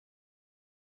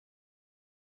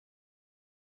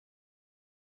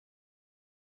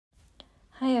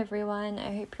Hi everyone,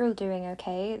 I hope you're all doing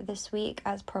okay. This week,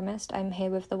 as promised, I'm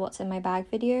here with the What's in My Bag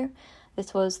video.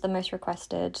 This was the most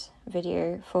requested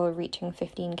video for reaching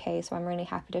 15k, so I'm really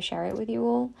happy to share it with you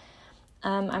all.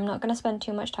 I'm not going to spend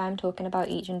too much time talking about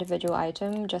each individual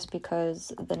item just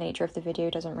because the nature of the video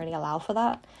doesn't really allow for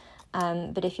that.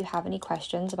 But if you have any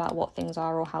questions about what things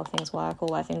are or how things work or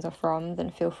where things are from, then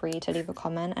feel free to leave a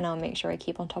comment and I'll make sure I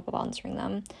keep on top of answering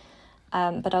them.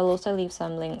 But I'll also leave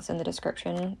some links in the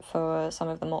description for some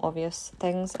of the more obvious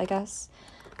things, I guess.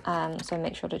 So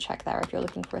make sure to check there if you're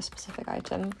looking for a specific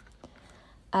item.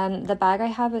 The bag I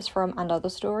have is from And Other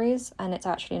Stories, and it's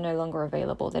actually no longer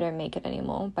available. They don't make it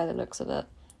anymore by the looks of it.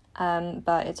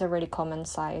 But it's a really common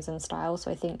size and style,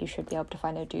 so I think you should be able to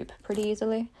find a dupe pretty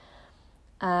easily.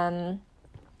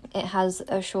 It has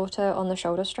a shorter on the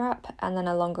shoulder strap and then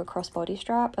a longer crossbody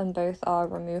strap, and both are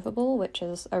removable, which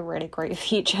is a really great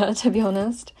feature, to be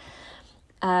honest.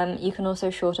 You can also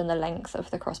shorten the length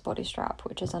of the crossbody strap,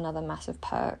 which is another massive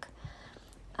perk.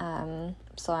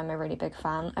 So I'm a really big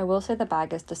fan. I will say the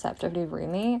bag is deceptively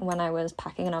roomy. When I was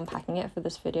packing and unpacking it for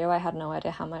this video, I had no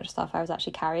idea how much stuff I was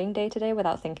actually carrying day to day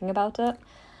without thinking about it.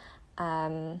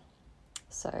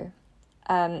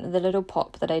 The little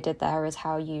pop that I did there is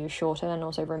how you shorten and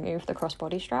also remove the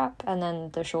crossbody strap, and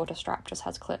then the shorter strap just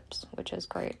has clips, which is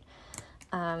great.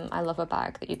 I love a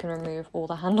bag that you can remove all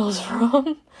the handles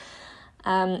from.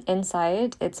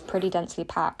 Inside, it's pretty densely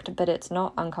packed, but it's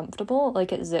not uncomfortable.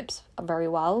 Like, it zips very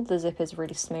well. The zip is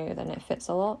really smooth and it fits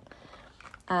a lot.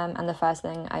 And the first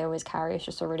thing I always carry is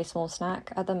just a really small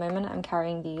snack. At the moment, I'm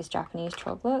carrying these Japanese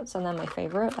chocolates, and they're my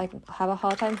favourite. I have a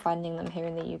hard time finding them here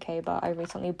in the UK, but I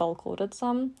recently bulk ordered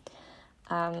some.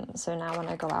 So now when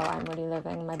I go out, I'm really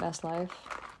living my best life.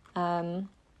 I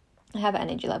have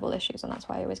energy level issues, and that's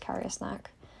why I always carry a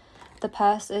snack. The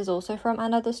purse is also from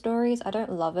And Other Stories. I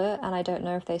don't love it, and I don't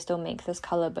know if they still make this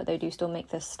colour, but they do still make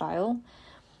this style.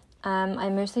 I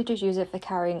mostly just use it for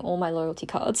carrying all my loyalty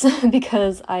cards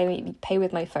because I pay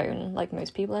with my phone, like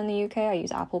most people in the UK. I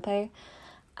use Apple Pay,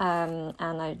 and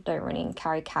I don't really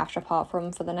carry cash apart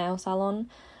from for the nail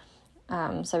salon.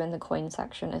 So in the coin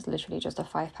section is literally just a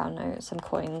 £5 note, some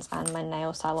coins, and my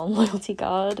nail salon loyalty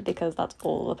card, because that's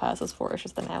all the purse is for, it's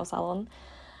just the nail salon.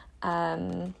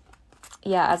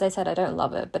 Yeah, as I said, I don't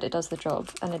love it, but it does the job,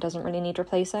 and it doesn't really need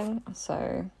replacing,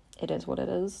 so it is what it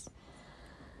is.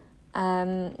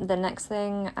 The next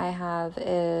thing I have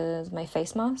is my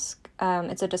face mask.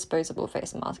 It's a disposable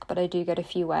face mask, but I do get a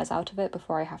few wears out of it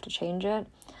before I have to change it.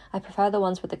 I prefer the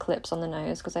ones with the clips on the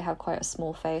nose because I have quite a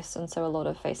small face, and so a lot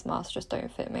of face masks just don't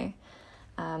fit me.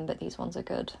 But these ones are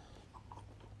good.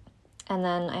 And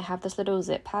then I have this little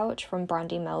zip pouch from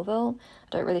Brandy Melville.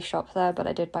 I don't really shop there, but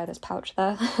I did buy this pouch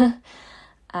there.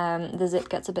 The zip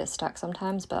gets a bit stuck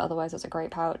sometimes, but otherwise it's a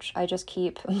great pouch. I just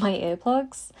keep my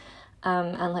earplugs.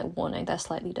 And like, warning, they're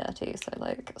slightly dirty, so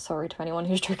like, sorry to anyone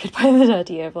who's triggered by the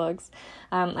dirty earplugs.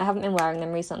 I haven't been wearing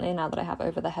them recently now that I have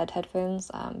over-the-head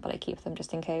headphones, but I keep them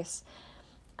just in case.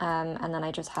 And then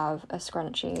I just have a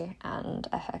scrunchie and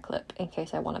a hair clip in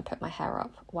case I want to put my hair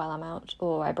up while I'm out,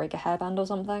 or I break a hairband or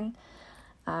something.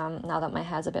 Now that my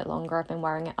hair's a bit longer, I've been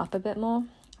wearing it up a bit more,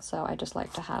 so I just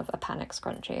like to have a panic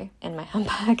scrunchie in my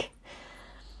handbag.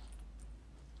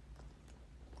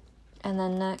 And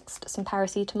then next, some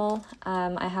paracetamol.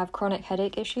 I have chronic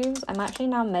headache issues. I'm actually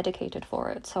now medicated for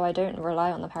it, so I don't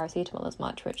rely on the paracetamol as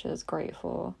much, which is great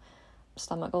for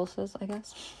stomach ulcers, I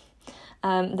guess.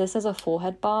 This is a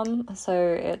forehead balm, so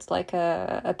it's like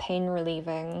a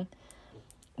pain-relieving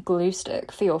glue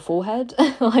stick for your forehead.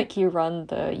 Like, you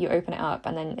open it up,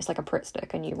 and then it's like a Pritt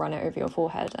stick, and you run it over your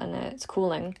forehead, and it's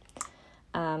cooling.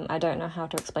 I don't know how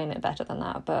to explain it better than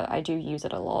that, but I do use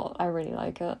it a lot. I really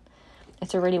like it.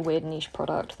 It's a really weird niche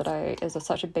product that is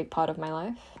such a big part of my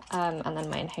life. And then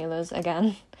my inhalers,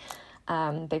 again,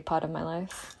 big part of my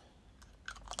life.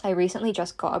 I recently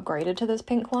just got upgraded to this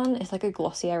pink one. It's like a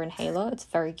glossier inhaler. It's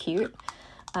very cute.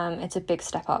 It's a big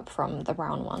step up from the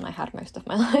brown one I had most of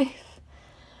my life.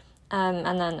 And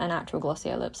then an actual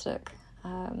glossier lipstick.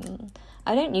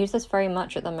 I don't use this very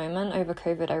much at the moment. Over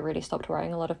COVID, I really stopped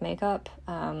wearing a lot of makeup.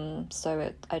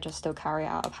 So I just still carry it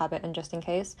out of habit and just in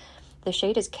case. The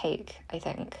shade is Cake, I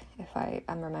think, if I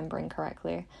am remembering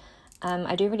correctly.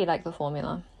 I do really like the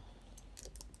formula.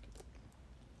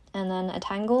 And then a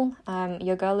Tangle.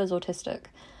 Your girl is autistic,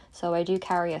 so I do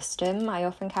carry a stim. I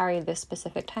often carry this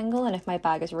specific Tangle, and if my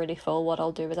bag is really full, what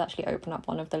I'll do is actually open up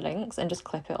one of the links and just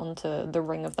clip it onto the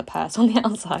ring of the purse on the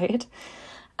outside.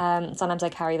 Sometimes I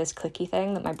carry this clicky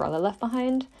thing that my brother left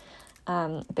behind.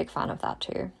 Big fan of that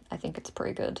too. I think it's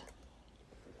pretty good.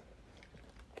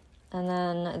 And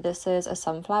then this is a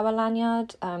sunflower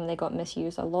lanyard. They got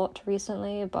misused a lot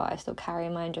recently, but I still carry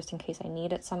mine just in case I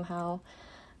need it somehow.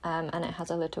 And it has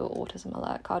a little autism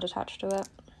alert card attached to it.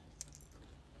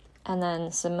 And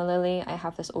then similarly, I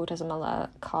have this autism alert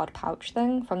card pouch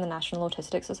thing from the National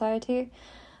Autistic Society.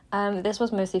 This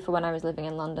was mostly for when I was living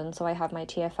in London, so I have my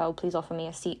TFL please offer me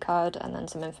a seat card and then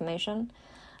some information.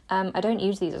 I don't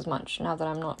use these as much now that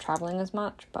I'm not traveling as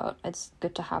much, but it's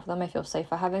good to have them. I feel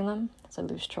safer having them. It's a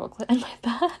loose chocolate in my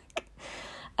bag.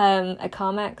 A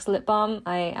Carmex lip balm.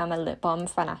 I am a lip balm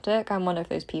fanatic. I'm one of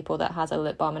those people that has a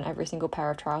lip balm in every single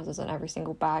pair of trousers and every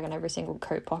single bag and every single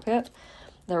coat pocket.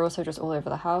 They're also just all over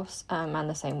the house, and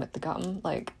the same with the gum.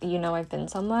 Like, you know, I've been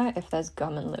somewhere if there's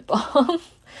gum and lip balm.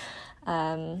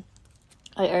 I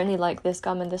only like this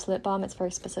gum and this lip balm. It's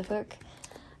very specific.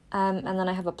 And then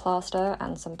I have a plaster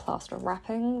and some plaster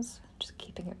wrappings, just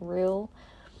keeping it real.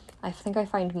 I think I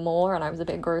find more and I was a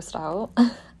bit grossed out.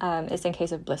 It's in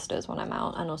case of blisters when I'm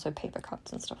out, and also paper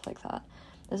cuts and stuff like that.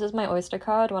 This is my Oyster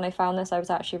card. When I found this, I was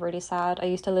actually really sad. I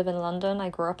used to live in London. I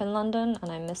grew up in London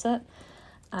and I miss it.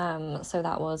 So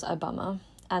that was a bummer.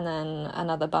 And then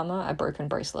another bummer, a broken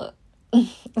bracelet.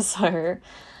 So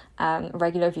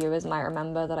regular viewers might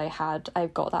remember that I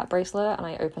got that bracelet and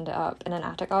I opened it up in an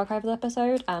Attic Archives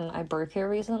episode, and I broke it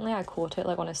recently. I caught it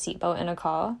like on a seatbelt in a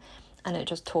car and it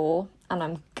just tore, and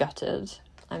I'm gutted.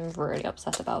 I'm really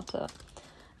upset about it.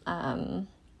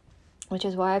 Which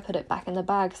is why I put it back in the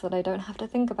bag so that I don't have to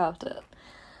think about it.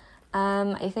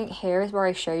 I think here is where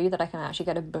I show you that I can actually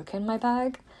get a book in my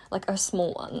bag, like a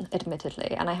small one,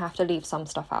 admittedly, and I have to leave some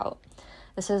stuff out.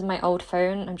 This is my old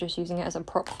phone. I'm just using it as a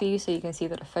prop for you so you can see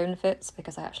that a phone fits,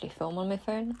 because I actually film on my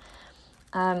phone.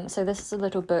 So this is a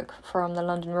little book from the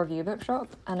London Review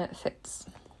Bookshop, and it fits,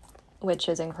 which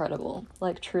is incredible.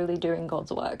 Like, truly doing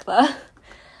God's work there.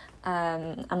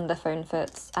 And the phone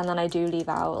fits. And then I do leave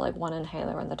out like one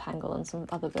inhaler and the Tangle and some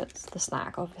other bits. The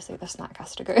snack, obviously the snack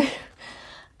has to go.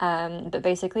 But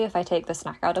basically if I take the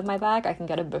snack out of my bag, I can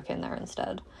get a book in there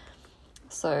instead.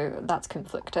 So that's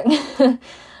conflicting.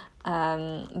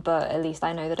 But at least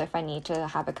I know that if I need to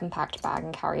have a compact bag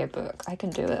and carry a book, I can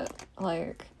do it.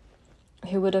 Like,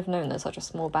 who would have known that such a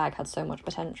small bag had so much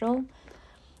potential?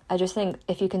 I just think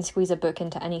if you can squeeze a book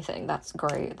into anything, that's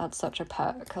great. That's such a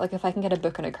perk. Like, if I can get a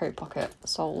book in a coat pocket,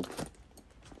 sold.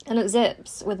 And it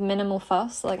zips with minimal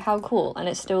fuss. Like, how cool. And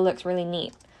it still looks really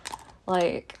neat.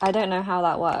 Like, I don't know how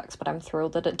that works, but I'm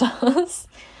thrilled that it does.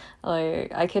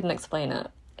 Like, I couldn't explain it.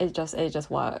 It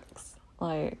just works.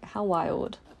 Like, how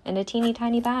wild. In a teeny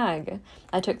tiny bag.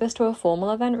 I took this to a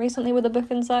formal event recently with a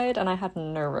book inside, and I had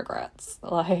no regrets.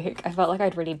 Like, I felt like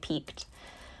I'd really peaked.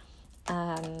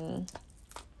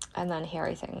 And then here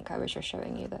I think I was just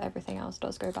showing you that everything else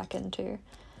does go back into.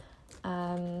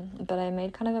 But I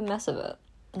made kind of a mess of it.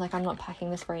 Like, I'm not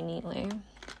packing this very neatly.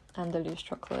 And the loose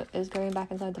chocolate is going back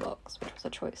inside the box, which was a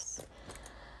choice.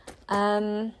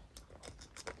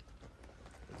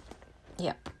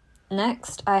 Yeah.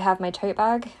 Next, I have my tote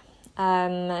bag.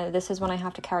 This is when I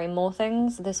have to carry more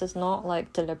things. This is not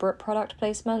like deliberate product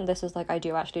placement. This is like I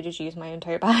do actually just use my own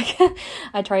tote bag.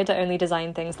 I try to only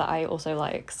design things that I also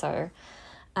like. So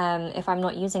if I'm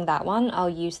not using that one, I'll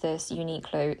use this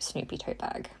Uniqlo Snoopy tote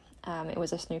bag. It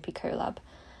was a Snoopy collab,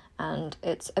 and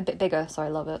it's a bit bigger, so I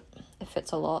love it. It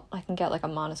fits a lot. I can get like a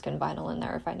Måneskin vinyl in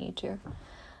there if I need to.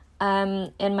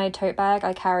 In my tote bag,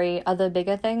 I carry other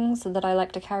bigger things that I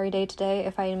like to carry day to day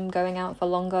if I'm going out for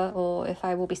longer or if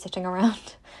I will be sitting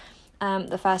around.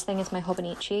 The first thing is my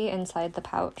Hobonichi inside the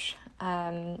pouch.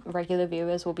 Regular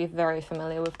viewers will be very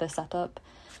familiar with this setup.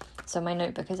 So my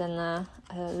notebook is in there,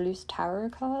 a loose tarot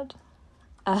card,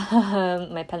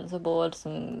 my pencil board,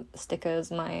 some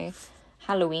stickers, my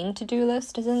Halloween to-do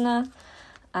list is in there,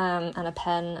 and a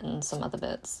pen and some other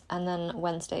bits. And then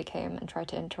Wednesday came and tried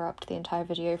to interrupt the entire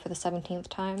video for the 17th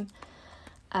time.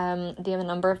 The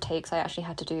number of takes I actually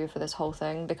had to do for this whole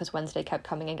thing, because Wednesday kept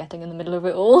coming and getting in the middle of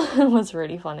it all, was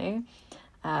really funny.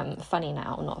 Funny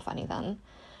now, not funny then.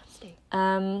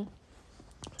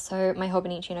 So my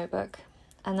Hobonichi notebook.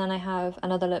 And then I have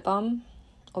another lip balm,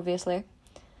 obviously.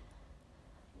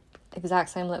 Exact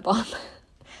same lip balm.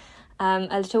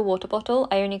 A little water bottle.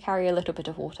 I only carry a little bit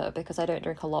of water because I don't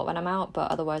drink a lot when I'm out, but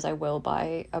otherwise I will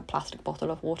buy a plastic bottle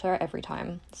of water every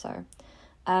time. So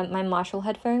my Marshall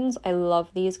headphones, I love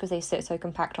these because they sit so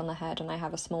compact on the head, and I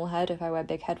have a small head. If I wear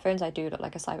big headphones, I do look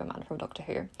like a Cyberman from Doctor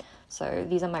Who. So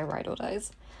these are my ride or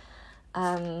dies.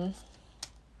 I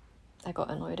got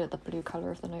annoyed at the blue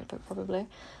colour of the notebook, probably.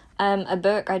 A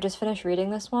book, I just finished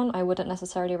reading this one. I wouldn't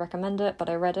necessarily recommend it, but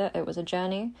I read it. It was a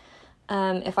journey.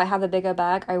 If I have a bigger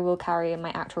bag, I will carry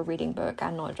my actual reading book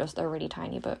and not just a really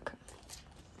tiny book.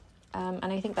 and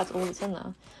I think that's all that's in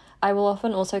there. I will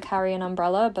often also carry an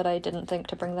umbrella, but I didn't think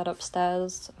to bring that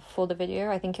upstairs for the video.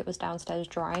 I think it was downstairs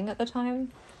drying at the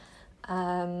time.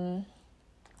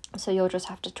 So you'll just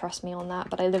have to trust me on that,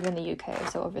 but I live in the UK,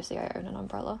 so obviously I own an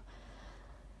umbrella.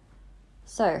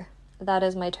 So that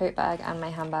is my tote bag and my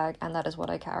handbag, and that is what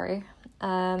I carry.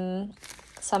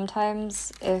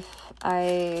 Sometimes if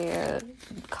I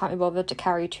can't be bothered to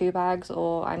carry 2 bags,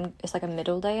 or it's like a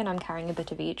middle day and I'm carrying a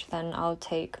bit of each, then I'll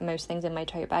take most things in my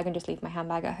tote bag and just leave my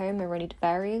handbag at home. It really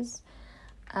varies.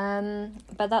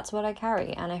 But that's what I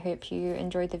carry, and I hope you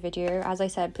enjoyed the video. As I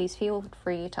said, please feel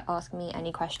free to ask me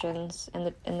any questions in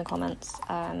the comments,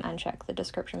 and check the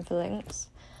description for links.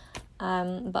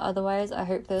 But otherwise, I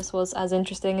hope this was as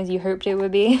interesting as you hoped it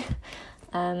would be,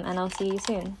 and I'll see you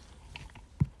soon.